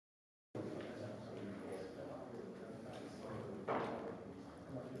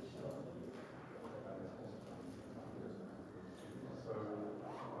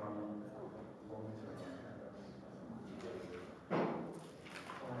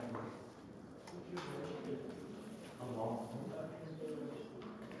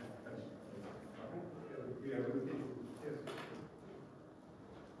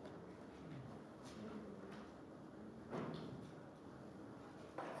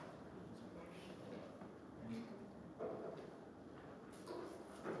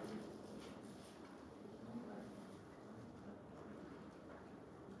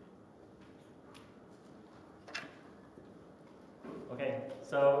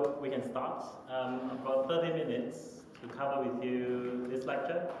So we can start. I've got 30 minutes to cover with you this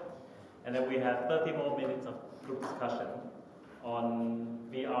lecture, and then we have 30 more minutes of group discussion on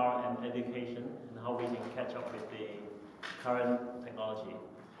VR and education and how we can catch up with the current technology.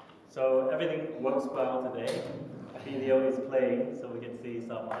 So everything works well today. Video is playing, so we can see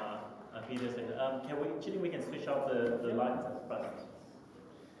some videos. We can switch off the lights at the front.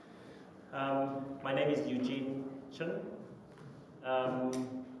 My name is Eugene Chen, and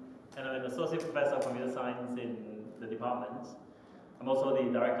I'm an associate professor of computer science in the department. I'm also the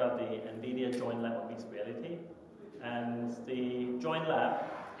director of the NVIDIA Joint Lab of Mixed Reality, and the Joint Lab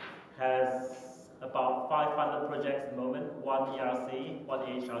has about 500 projects at the moment, one ERC, one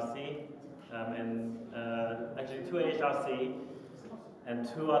AHRC, and actually two AHRC and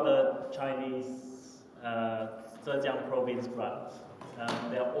two other Chinese Zhejiang province grants.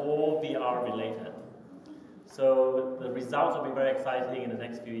 They're all VR related. So the results will be very exciting in the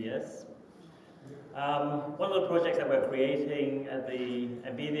next few years. One of the projects that we're creating at the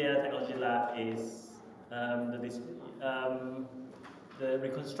NVIDIA Technology Lab is the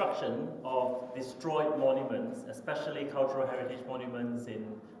reconstruction of destroyed monuments, especially cultural heritage monuments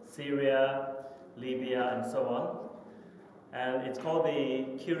in Syria, Libya, and so on. And it's called the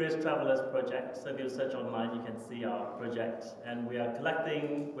Curious Travelers Project. So if you search online, you can see our project. And we're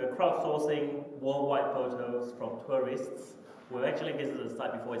crowdsourcing worldwide photos from tourists who have actually visited the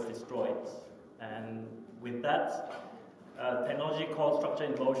site before it's destroyed. And with that technology called structure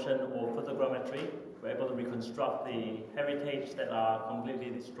in motion or photogrammetry, we're able to reconstruct the heritage that are completely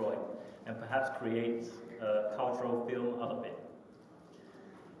destroyed and perhaps create a cultural film out of it.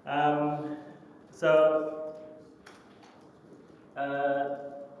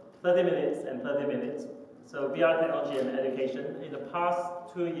 30 minutes and 30 minutes. So VR technology and education. In the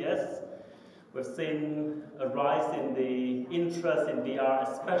past 2 years, we've seen a rise in the interest in VR,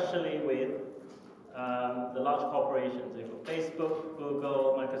 especially with the large corporations. Facebook,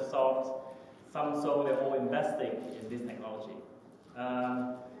 Google, Microsoft, Samsung, they're all investing in this technology.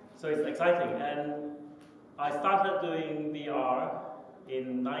 So it's exciting. And I started doing VR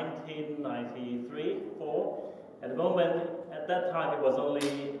in 1993-4. At the moment, at that time, it was only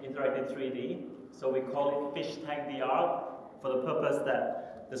interactive 3D. So we call it fish tank VR for the purpose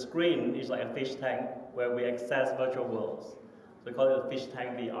that the screen is like a fish tank where we access virtual worlds. So we call it a fish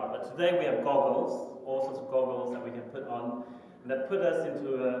tank VR. But today we have goggles, all sorts of goggles that we can put on, and that put us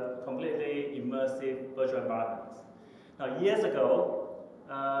into a completely immersive virtual environment. Now, years ago,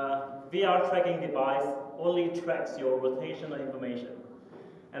 VR tracking device only tracks your rotational information.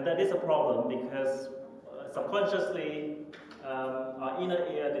 And that is a problem because subconsciously, our inner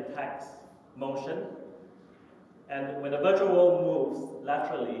ear detects motion. And when the virtual world moves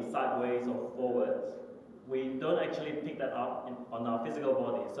laterally, sideways or forwards, we don't actually pick that up on our physical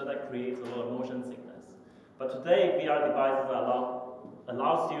body, so that creates a lot of motion sickness. But today, VR devices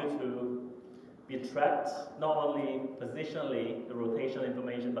allows you to be tracked, not only positionally, the rotational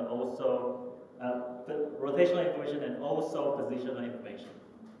information, but also rotational information and also positional information.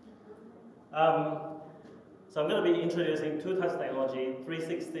 So I'm going to be introducing two types of technology,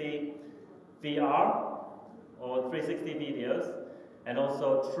 360 VR, or 360 videos, and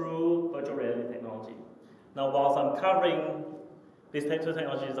also true virtual reality technology. Now, whilst I'm covering these two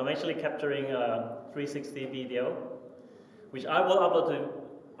technologies, I'm actually capturing a 360 video, which I will,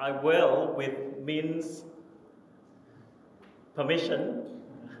 with Min's permission,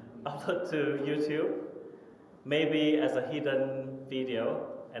 upload to YouTube, maybe as a hidden video,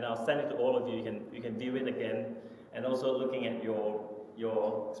 and I'll send it to all of you. You can view it again, and also looking at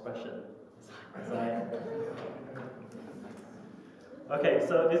your expression. Okay,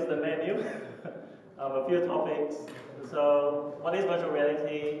 so this is the menu. A few topics. So, what is virtual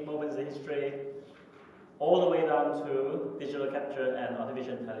reality? Moments in history, all the way down to digital capture and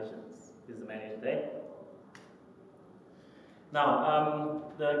artificial intelligence. This is the menu today. Now,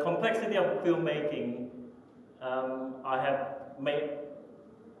 the complexity of filmmaking. I have made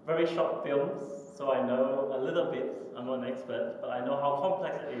very short films, so I know a little bit. I'm not an expert, but I know how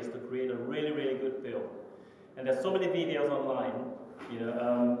complex it is to create a really, really good film. And there's so many videos online,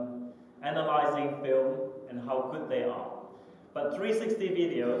 analyzing film and how good they are. But 360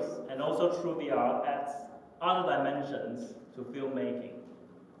 videos and also True VR adds other dimensions to filmmaking.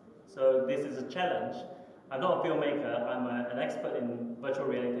 So this is a challenge. I'm not a filmmaker. I'm an expert in virtual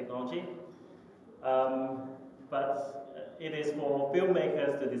reality technology. But it is for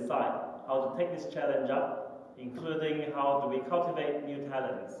filmmakers to decide how to take this challenge up, including how do we cultivate new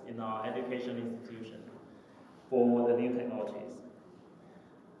talents in our education institution for the new technologies.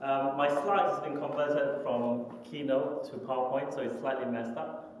 My slides have been converted from Keynote to PowerPoint, so it's slightly messed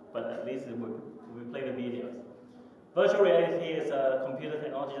up, but at least we play the videos. Virtual reality is a computer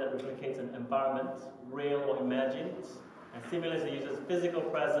technology that replicates an environment, real or imagined, and simulates the user's physical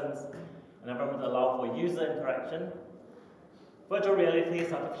presence and environment allow for user interaction. Virtual reality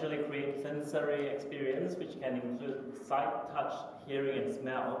is artificially create sensory experience, which can include sight, touch, hearing, and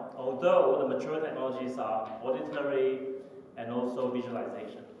smell, although the mature technologies are auditory and also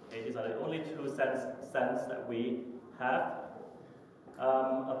visualization. Okay, these are the only two sense that we have,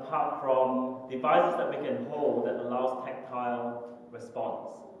 apart from devices that we can hold that allows tactile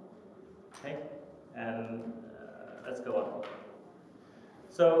response. Okay, and let's go on.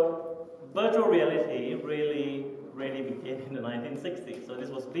 So virtual reality really began in the 1960s, so this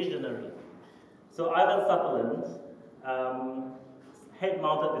was visionary. So Ivan Sutherland's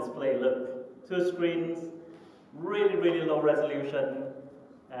head-mounted display, look, 2 screens, really low resolution,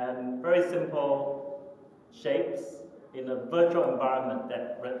 and very simple shapes in a virtual environment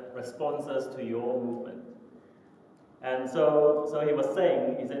that responds to your movement. And so he was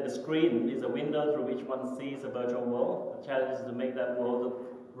saying, he said the screen is a window through which one sees a virtual world. The challenge is to make that world look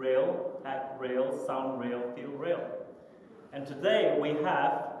real, act real, sound real, feel real. And today we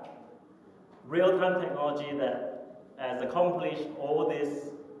have real-time technology that has accomplished all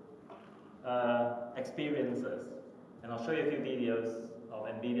these experiences. And I'll show you a few videos of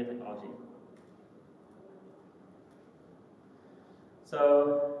NVIDIA technology.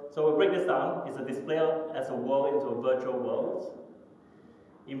 So we'll break this down. It's a display as a world into a virtual world.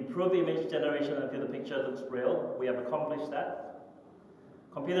 Improve image generation until the picture looks real. We have accomplished that.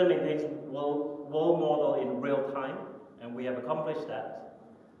 Computer maintains world model in real time, and we have accomplished that.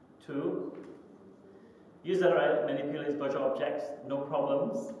 2, user manipulates virtual objects, no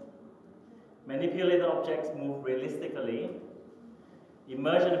problems. Manipulated objects move realistically.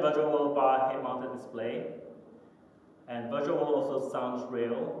 Immersion in virtual world via head-mounted display. And virtual world also sounds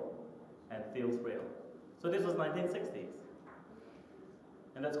real and feels real. So this was 1960s.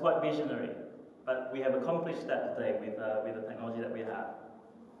 And that's quite visionary. But we have accomplished that today with the technology that we have.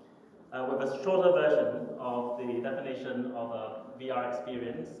 With a shorter version of the definition of a VR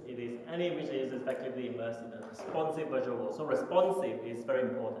experience, it is any in which the user is effectively immersed in a responsive virtual world. So responsive is very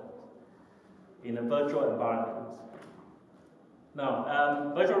important in a virtual environment.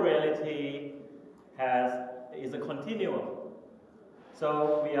 Now, virtual reality is a continuum.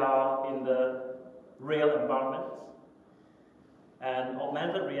 So we are in the real environment, and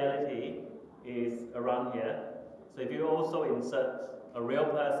augmented reality is around here. So if you also insert a real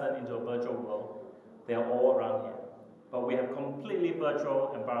person into a virtual world, they are all around here. But we have completely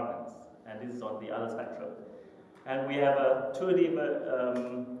virtual environments, and this is on the other spectrum. And we have a 2D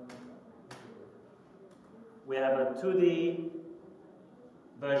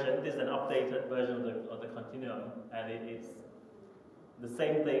version. This is an updated version of the continuum, and it is the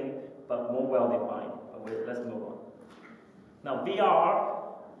same thing but more well defined. Let's move on. Now,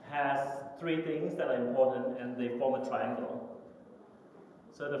 VR has 3 things that are important, and they form a triangle.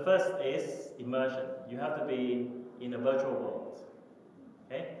 So the first is immersion. You have to be in a virtual world,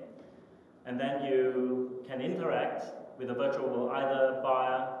 okay? And then you can interact with the virtual world either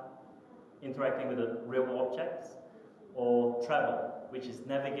via interacting with the real objects or travel, which is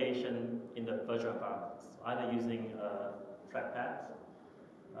navigation in the virtual environments, either using a trackpad,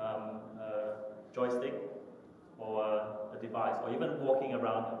 a joystick, or a device, or even walking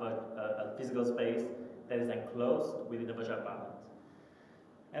around a physical space that is enclosed within the virtual environment.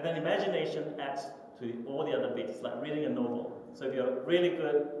 And then imagination adds to all the other bits, like reading a novel. So if you're a really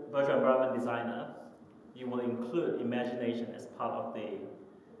good virtual environment designer, you will include imagination as part of the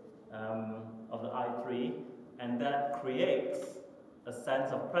I3, and that creates a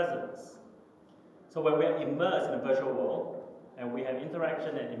sense of presence. So when we are immersed in a virtual world, and we have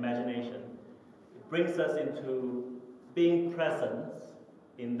interaction and imagination, it brings us into being present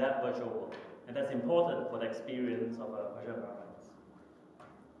in that virtual world. And that's important for the experience of a virtual environment.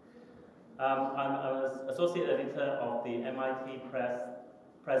 I'm an associate editor of the MIT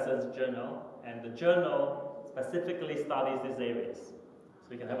Presence Journal, and the journal specifically studies these areas.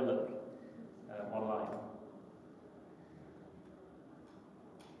 So you can have a look online.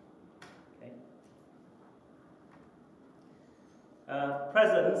 Okay.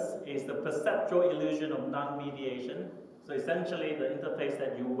 Presence is the perceptual illusion of non-mediation. So essentially, the interface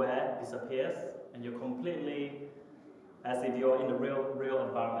that you wear disappears, and you're completely as if you're in the real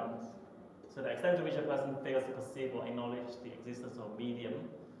environment. So the extent to which a person fails to perceive or acknowledge the existence of medium,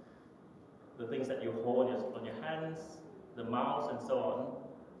 the things that you hold on your hands, the mouse, and so on,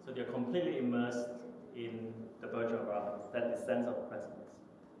 so you're completely immersed in the virtual environment. That is sense of presence.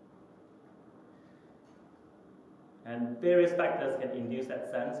 And various factors can induce that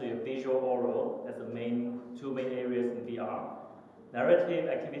sense. So you have visual, oral, that's the two main areas in VR. Narrative,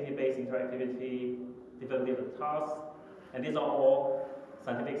 activity-based interactivity, difficulty of the task, and these are all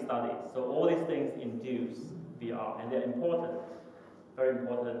scientific studies. So all these things induce VR, and they're important, very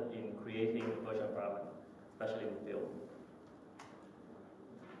important in creating a virtual environment, especially in film.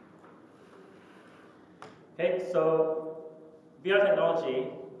 Okay, so VR technology,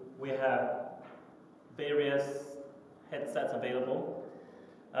 we have various headsets available.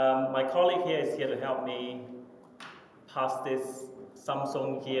 My colleague here is here to help me pass this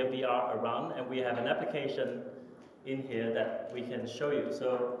Samsung Gear VR around, and we have an application in here that we can show you.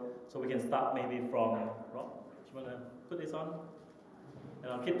 So we can start maybe from Rob. Do you want to put this on?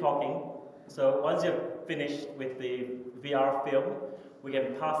 And I'll keep talking. So once you've finished with the VR film, we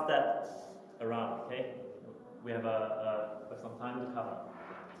can pass that around. Okay, we have some time to cover.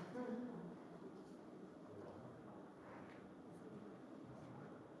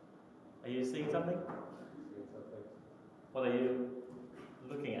 Are you seeing something? What are you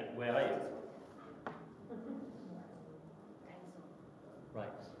looking at? Where are you?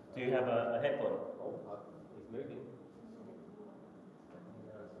 Right. Do you have a headphone? Oh, it's moving.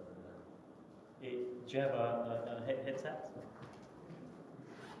 Do you have a headset?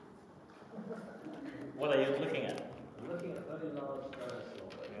 What are you looking at? I'm looking at a very large dinosaur.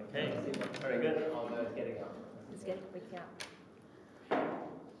 Okay, very good. Oh no, it's getting up. It's getting freaked out.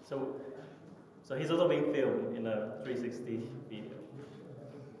 So he's also being filmed in a 360 video.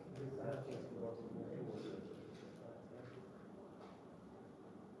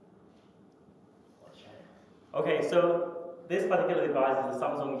 Okay, so this particular device is the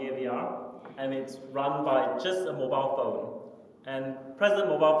Samsung Gear VR, and it's run by just a mobile phone. And present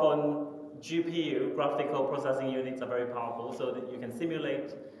mobile phone GPU, graphical processing units, are very powerful, so that you can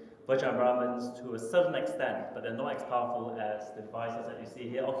simulate virtual environments to a certain extent, but they're not as powerful as the devices that you see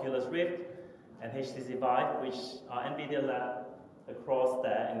here, Oculus Rift and Htc Vive, which are NVIDIA lab across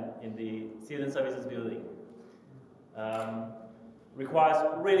there in the Student Services building. Requires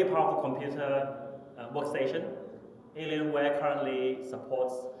really powerful computer workstation. Alienware currently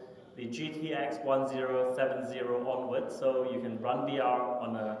supports the GTX 1070 onwards, so you can run VR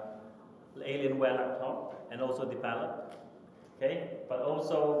on a Alienware laptop and also develop. Okay, but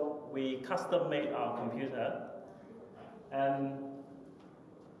also we custom made our computer, and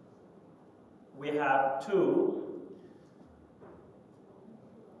we have two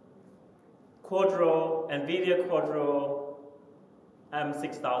NVIDIA Quadro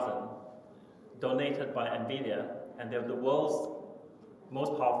M6000 donated by NVIDIA, and they're the world's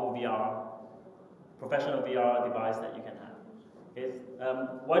most powerful professional VR device that you can have. Okay,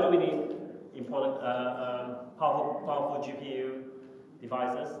 why do we need important powerful GPU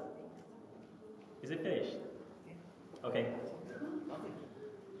devices? Is it finished? Okay.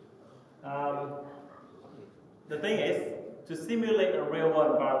 The thing is, to simulate a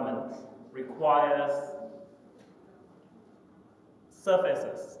real-world environment requires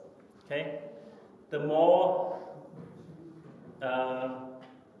surfaces. Okay, the more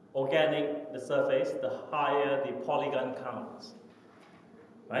organic the surface, the higher the polygon count.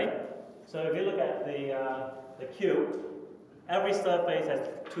 Right? So if you look at the cube, every surface has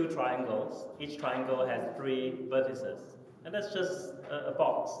two triangles. Each triangle has 3 vertices, and that's just a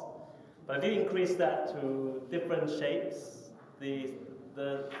box. But if you increase that to different shapes,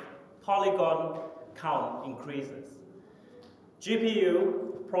 the polygon count increases.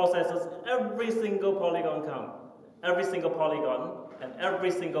 GPU processes every single polygon count, every single polygon, and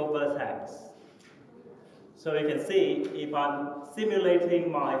every single vertex. So you can see, if I'm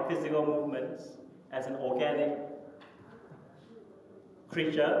simulating my physical movements as an organic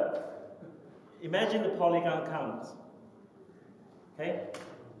creature, imagine the polygon count. Okay?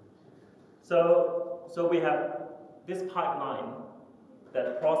 So we have this pipeline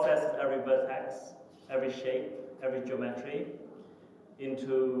that processes every vertex, every shape, every geometry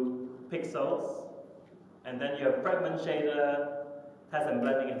into pixels, and then you have fragment shader, test and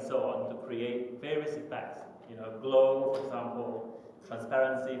blending, and so on to create various effects. You know, glow, for example,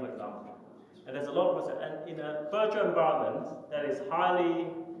 transparency, for example. And there's a lot of process. And in a virtual environment that is highly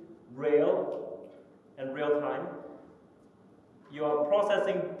real and real time, you are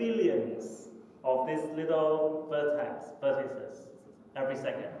processing billions of these little vertices every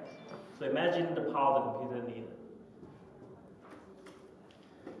second. So imagine the power the computer needed.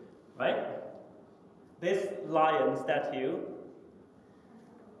 Right? This lion statue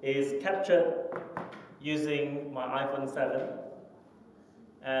is captured using my iPhone 7.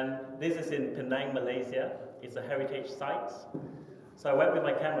 And this is in Penang, Malaysia. It's a heritage site. So I went with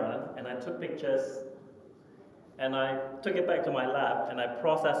my camera and I took pictures. and I took it back to my lab and I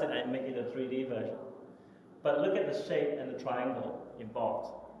processed it and make it a 3D version. But look at the shape and the triangle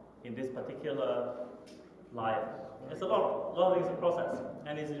involved in this particular layer. It's a lot of things to process,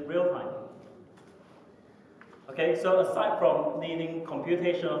 and it's in real time. Okay, so aside from needing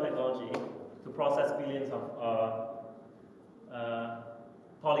computational technology to process billions of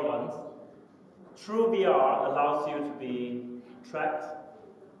polygons, true VR allows you to be tracked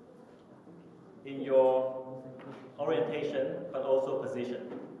in your orientation, but also position.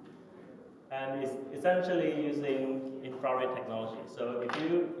 And it's essentially using infrared technology. So if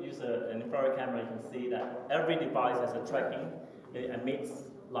you use an infrared camera, you can see that every device has a tracking. It emits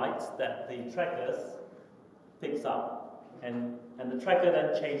lights that the trackers picks up, and the tracker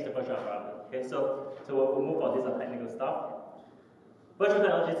then changes the virtual environment. Okay, so we'll move on. These are technical stuff. Virtual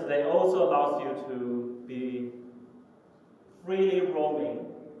technology today also allows you to be freely roaming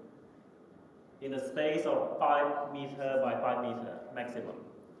in a space of 5 meter by 5 meter maximum.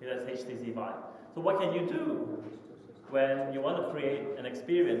 Okay, that's Htc Vive. So what can you do when you want to create an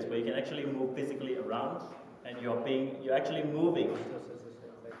experience where you can actually move physically around and you're actually moving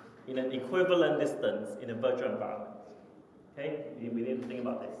in an equivalent distance in a virtual environment? Okay, we need to think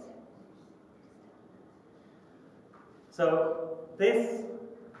about this. So this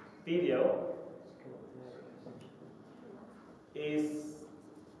video is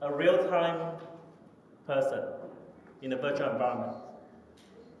a real-time person in a virtual environment.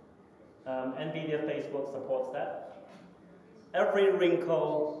 NVIDIA Facebook supports that. Every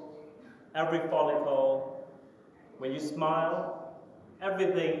wrinkle, every follicle, when you smile,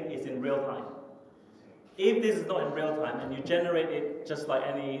 everything is in real time. If this is not in real time and you generate it just like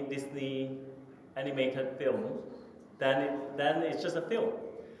any Disney animated film, then it's just a film.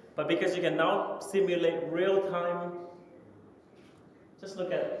 But because you can now simulate real time, just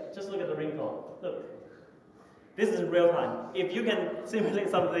look at the wrinkle. Look, this is real time. If you can simulate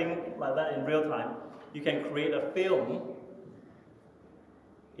something like that in real time, you can create a film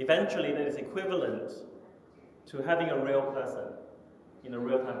eventually that is equivalent to having a real person in a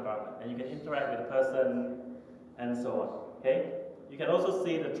real-time environment, and you can interact with the person and so on. Okay? You can also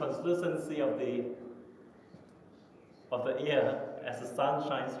see the translucency of the ear as the sun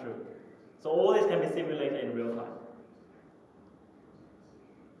shines through. So all this can be simulated in real time.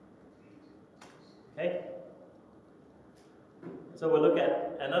 Okay? So we'll look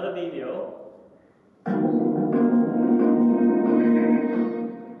at another video.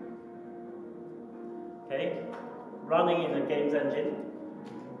 Okay? Running in the game's engine.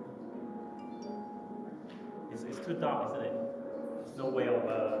 It's too dark, isn't it? There's no way of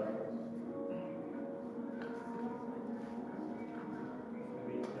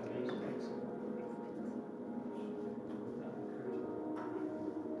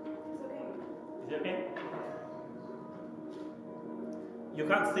Is it okay? You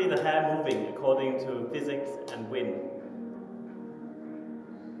can't see the hair moving according to physics and wind.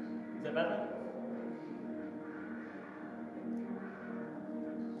 Is that better?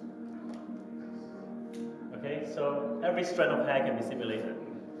 Okay, so every strand of hair can be simulated.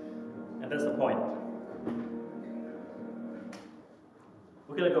 And that's the point.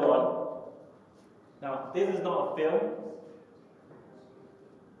 We're going to go on. Now, this is not a film.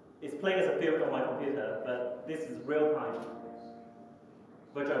 It's playing as a film on my computer, but this is real time.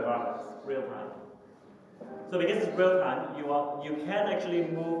 Virtual environments, real time. So because it's real time, you can actually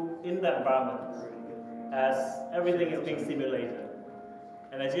move in the environment as everything is being simulated.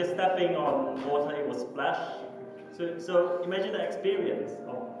 And as you're stepping on water, it will splash. So imagine the experience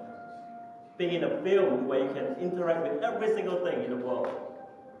of being in a film where you can interact with every single thing in the world.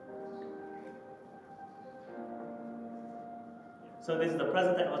 So this is the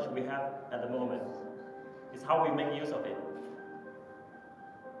present technology we have at the moment. It's how we make use of it.